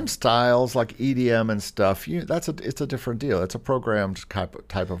is for some styles like EDM and stuff. It's a different deal. It's a programmed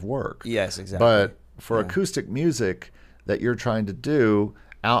type of work. Yes, exactly. But for acoustic music that you're trying to do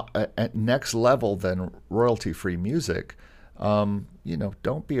out at next level than royalty-free music,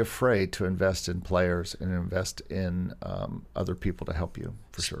 don't be afraid to invest in players and invest in other people to help you,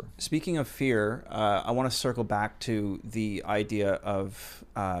 for sure. Speaking of fear, I want to circle back to the idea of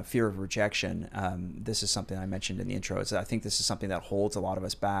fear of rejection. This is something I mentioned in the intro. I think this is something that holds a lot of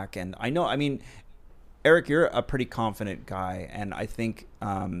us back. And Eric, you're a pretty confident guy, and I think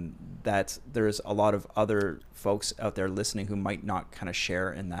that there's a lot of other folks out there listening who might not kind of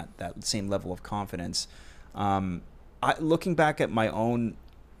share in that same level of confidence. Looking back at my own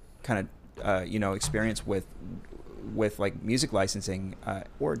kind of experience with like music licensing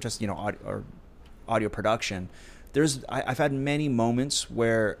or just audio production, I've had many moments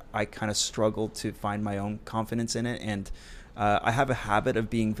where I kind of struggled to find my own confidence in it, and I have a habit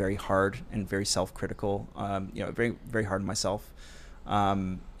of being very hard and very self-critical, very, very hard on myself,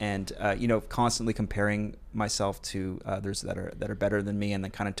 and constantly comparing myself to others that are better than me, and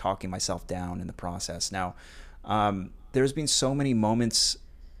then kind of talking myself down in the process. Now, there's been so many moments,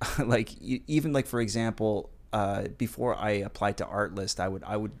 even for example, before I applied to Artlist, I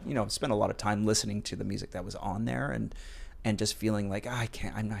would spend a lot of time listening to the music that was on there, and just feeling like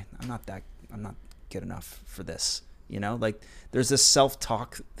I'm not good enough for this. There's this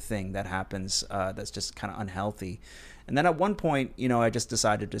self-talk thing that happens that's just kind of unhealthy. And then at one point, I just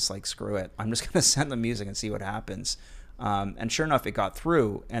decided screw it. I'm just going to send the music and see what happens. And sure enough, it got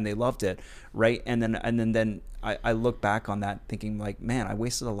through and they loved it. Right. And then I look back on that thinking like, man, I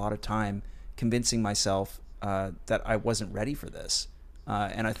wasted a lot of time convincing myself that I wasn't ready for this.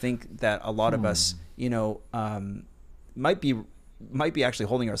 And I think that a lot of us, might be actually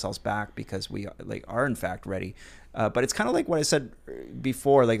holding ourselves back because we are in fact ready. But it's kind of like what I said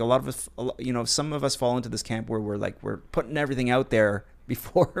before. Like a lot of us, some of us fall into this camp where we're putting everything out there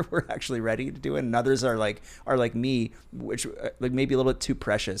before we're actually ready to do it, and others are like me, which maybe a little bit too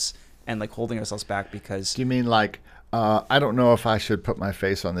precious and holding ourselves back because. Do you mean I don't know if I should put my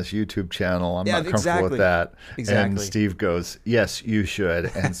face on this YouTube channel. I'm not comfortable with that. Exactly. And Steve goes, yes, you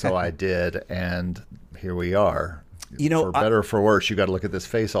should. And so I did. And here we are. For better or for worse, you got to look at this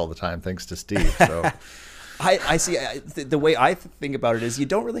face all the time, thanks to Steve. So I see. The way I think about it is you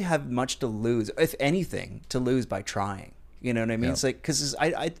don't really have much to lose, if anything, to lose by trying. You know what I mean? Yeah. It's because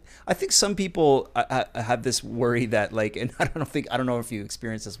I think some people have this worry that and I don't know if you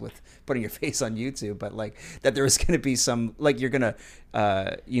experience this with putting your face on YouTube, but that there is going to be some you're going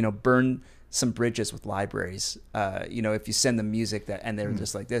to burn some bridges with libraries. If you send them music and they're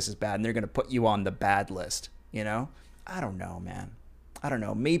just this is bad, and they're going to put you on the bad list. I don't know, man. I don't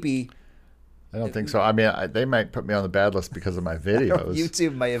know. Maybe. I don't think so. I mean, they might put me on the bad list because of my videos.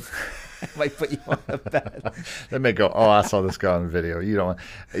 YouTube might put you on the bad. They may go, oh, I saw this guy on video. I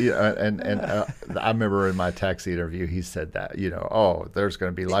remember in my taxi interview, he said that, oh, there's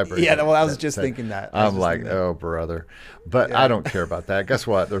going to be libraries. Yeah, well, I was just thinking that. I'm like, oh, brother. But yeah. I don't care about that. Guess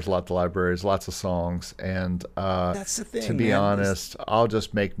what? There's lots of libraries, lots of songs. And that's the thing, to be honest, I'll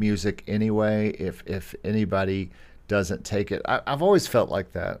just make music anyway if anybody doesn't take it. I've always felt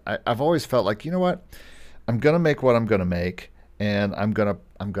like that. I've always felt like, you know what? I'm going to make what I'm going to make, and I'm going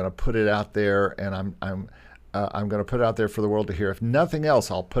to put it out there, and I'm going to put it out there for the world to hear. If nothing else,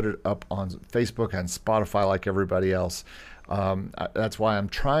 I'll put it up on Facebook and Spotify like everybody else. That's why I'm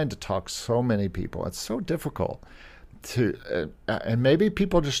trying to talk so many people. It's so difficult and maybe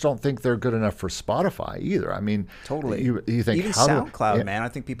people just don't think they're good enough for Spotify either. I mean, totally. You think even SoundCloud, man. I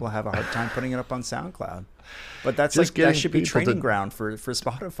think people have a hard time putting it up on SoundCloud. But that should be training ground for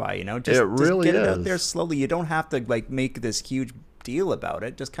Spotify. Just get it out there slowly. You don't have to make this huge deal about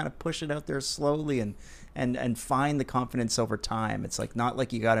it. Just kind of push it out there slowly and find the confidence over time. It's not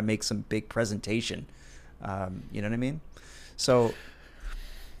like you got to make some big presentation. You know what I mean? So.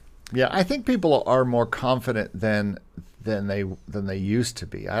 Yeah, I think people are more confident than they used to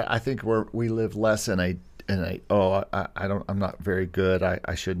be. I think we live less in a I'm not very good.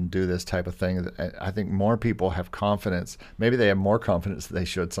 I shouldn't do this type of thing. I think more people have confidence. Maybe they have more confidence than they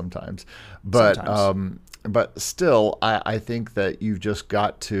should sometimes. But still, I think that you've just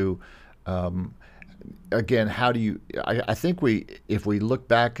got to. Again, how do you? I think if we look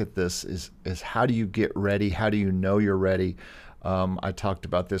back at this, is how do you get ready? How do you know you're ready? I talked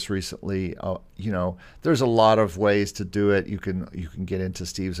about this recently. There's a lot of ways to do it. You can get into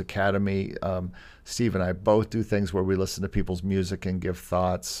Steve's Academy. Steve and I both do things where we listen to people's music and give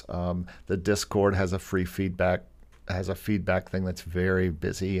thoughts. The Discord has a free feedback thing that's very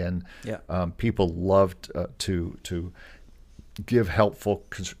busy, and people love to give helpful,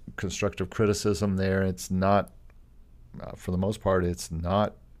 constructive criticism there. It's not, for the most part, it's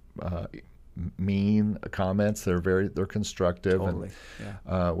not mean comments. They're constructive. Totally.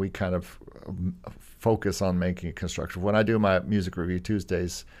 And we kind of focus on making it constructive. When I do my music review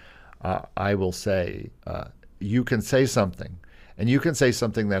Tuesdays, I will say, you can say something, and you can say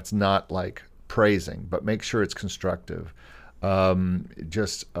something that's not like praising, but make sure it's constructive.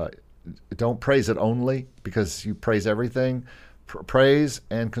 Just don't praise it only, because you praise everything. Praise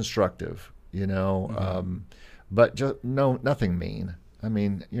and constructive, but just nothing mean. I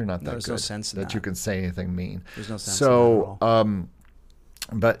mean, you're not that There's good no sense in that you can say anything mean. There's no sense in that at all.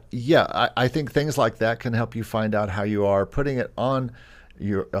 But yeah, I think things like that can help you find out how you are, putting it on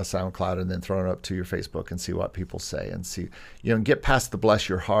your SoundCloud and then throwing it up to your Facebook and see what people say, and see, get past the bless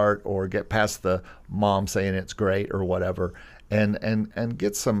your heart, or get past the mom saying it's great or whatever, and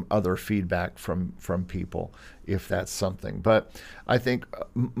get some other feedback from people if that's something. But I think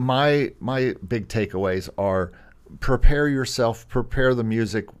my big takeaways are: prepare yourself, prepare the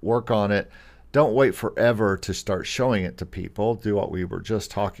music, work on it. Don't wait forever to start showing it to people. Do what we were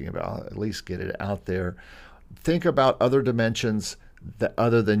just talking about. At least get it out there. Think about other dimensions that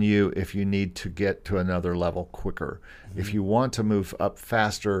other than you, if you need to get to another level quicker. Mm-hmm. If you want to move up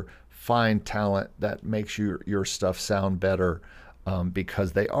faster, find talent that makes your stuff sound better,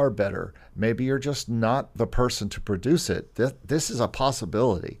 because they are better. Maybe you're just not the person to produce it. This is a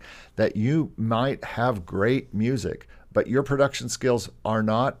possibility that you might have great music, but your production skills are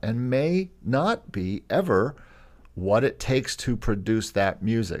not, and may not be ever, what it takes to produce that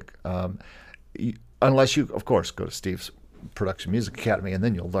music. Unless you, of course, go to Steve's Production Music Academy, and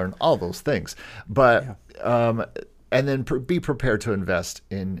then you'll learn all those things. But and then be prepared to invest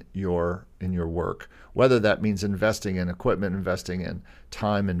in your work, whether that means investing in equipment, investing in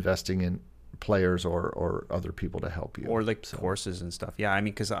time, investing in players or other people to help you, or courses and stuff. Yeah, I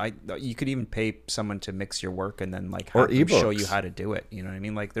mean, because you could even pay someone to mix your work and then have them show you how to do it. You know what I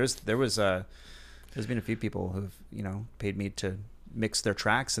mean? Like there's been a few people who've paid me to mix their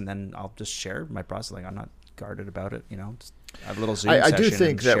tracks, and then I'll just share my process. Like I'm not guarded about it. Just have a little Zoom session, do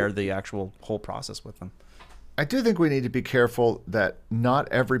think and share the actual whole process with them. I do think we need to be careful that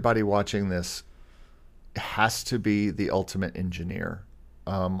not everybody watching this has to be the ultimate engineer,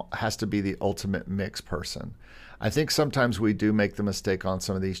 has to be the ultimate mix person. I think sometimes we do make the mistake on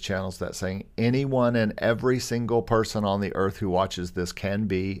some of these channels that saying anyone and every single person on the earth who watches this can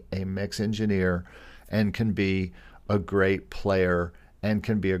be a mix engineer and can be a great player and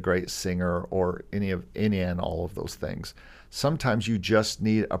can be a great singer, or any and all of those things. Sometimes you just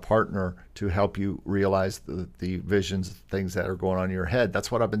need a partner to help you realize the visions, things that are going on in your head.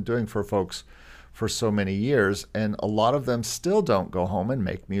 That's what I've been doing for folks for so many years, and a lot of them still don't go home and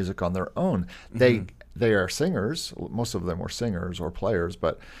make music on their own. Mm-hmm. They are singers. Most of them were singers or players,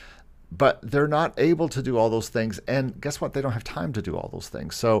 but they're not able to do all those things. And guess what? They don't have time to do all those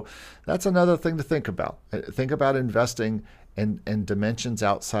things. So that's another thing to think about. Think about investing and dimensions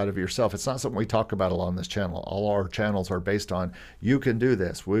outside of yourself. It's not something we talk about a lot on this channel. All our channels are based on, you can do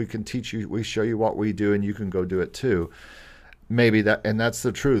this. We can teach you, we show you what we do, and you can go do it too. Maybe that, and that's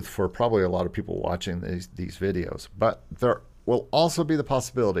the truth for probably a lot of people watching these videos. But there will also be the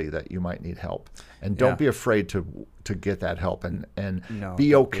possibility that you might need help. And don't be afraid to get that help, and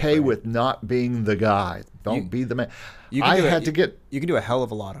be okay with not being the guy. Don't be the man. You can do a hell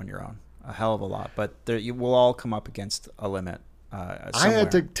of a lot on your own. A hell of a lot, but you will all come up against a limit. I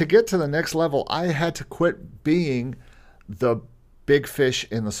had to get to the next level. I had to quit being the big fish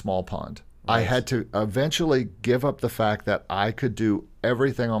in the small pond. Right. I had to eventually give up the fact that I could do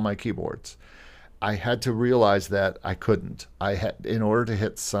everything on my keyboards. I had to realize that I couldn't. In order to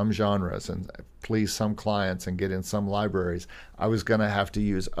hit some genres and please some clients and get in some libraries, I was going to have to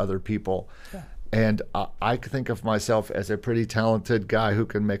use other people. Yeah. And I think of myself as a pretty talented guy who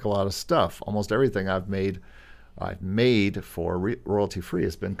can make a lot of stuff. Almost everything I've made for royalty free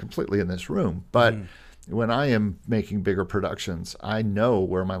has been completely in this room. But when I am making bigger productions, I know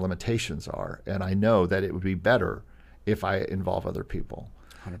where my limitations are, and I know that it would be better if I involve other people.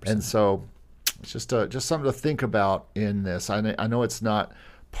 100%. And so it's just something to think about in this. I know it's not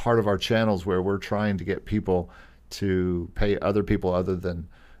part of our channels where we're trying to get people to pay other people other than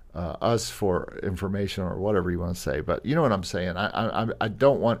us for information or whatever you want to say, but you know what I'm saying. I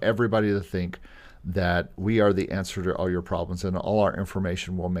don't want everybody to think that we are the answer to all your problems and all our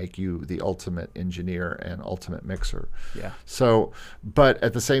information will make you the ultimate engineer and ultimate mixer. Yeah. So, but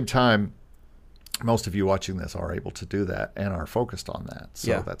at the same time, most of you watching this are able to do that and are focused on that.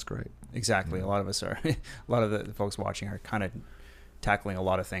 So that's great. Exactly. A lot of us are. A lot of the folks watching are kind of tackling a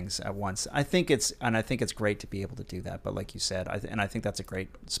lot of things at once. I think it's great to be able to do that. But like you said, I think that's a great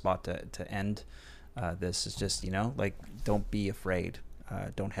spot to end this. Is just don't be afraid.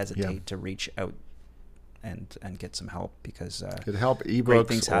 don't hesitate to reach out and get some help, because could help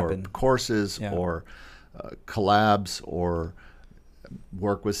ebooks or courses or collabs, or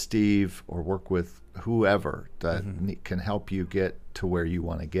work with Steve or work with whoever that can help you get to where you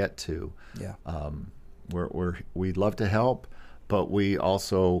want to get to. We'd love to help, but we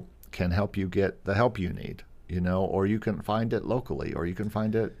also can help you get the help you need, or you can find it locally, or you can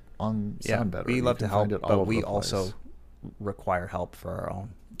find it on SoundBetter. We love to help, but we also require help for our own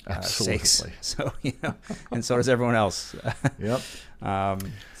sakes. So, and so does everyone else. Yep.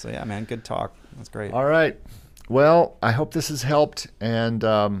 So yeah, man, good talk. That's great. All right. Well, I hope this has helped, and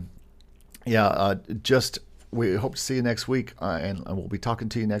we hope to see you next week, and we'll be talking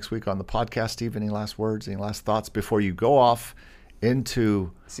to you next week on the podcast. Steve, any last words, any last thoughts before you go off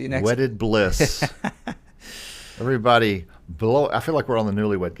into wedded bliss? Everybody, I feel like we're on the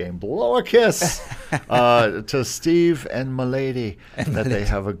newlywed game. Blow a kiss to Steve and Milady, that they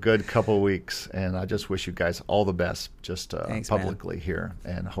have a good couple weeks, and I just wish you guys all the best, just Thanks, publicly, man. Here,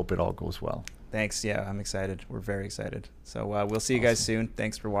 and hope it all goes well. Thanks. Yeah, I'm excited. We're very excited. So we'll see you guys soon.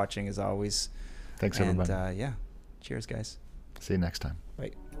 Thanks for watching, as always. Thanks, everybody. And cheers, guys. See you next time.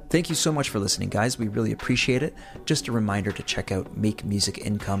 Bye. Thank you so much for listening, guys. We really appreciate it. Just a reminder to check out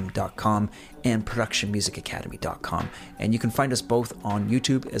makemusicincome.com and productionmusicacademy.com. And you can find us both on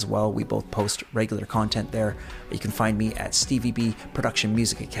YouTube as well. We both post regular content there. You can find me at Stevie B Production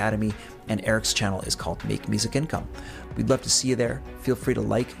Music Academy, and Eric's channel is called Make Music Income. We'd love to see you there. Feel free to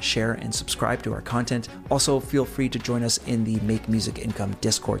like, share, and subscribe to our content. Also, feel free to join us in the Make Music Income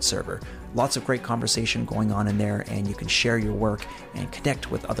Discord server. Lots of great conversation going on in there, and you can share your work and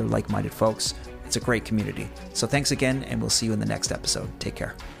connect with other like-minded folks. It's a great community. So thanks again, and we'll see you in the next episode. Take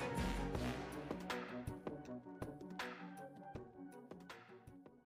care.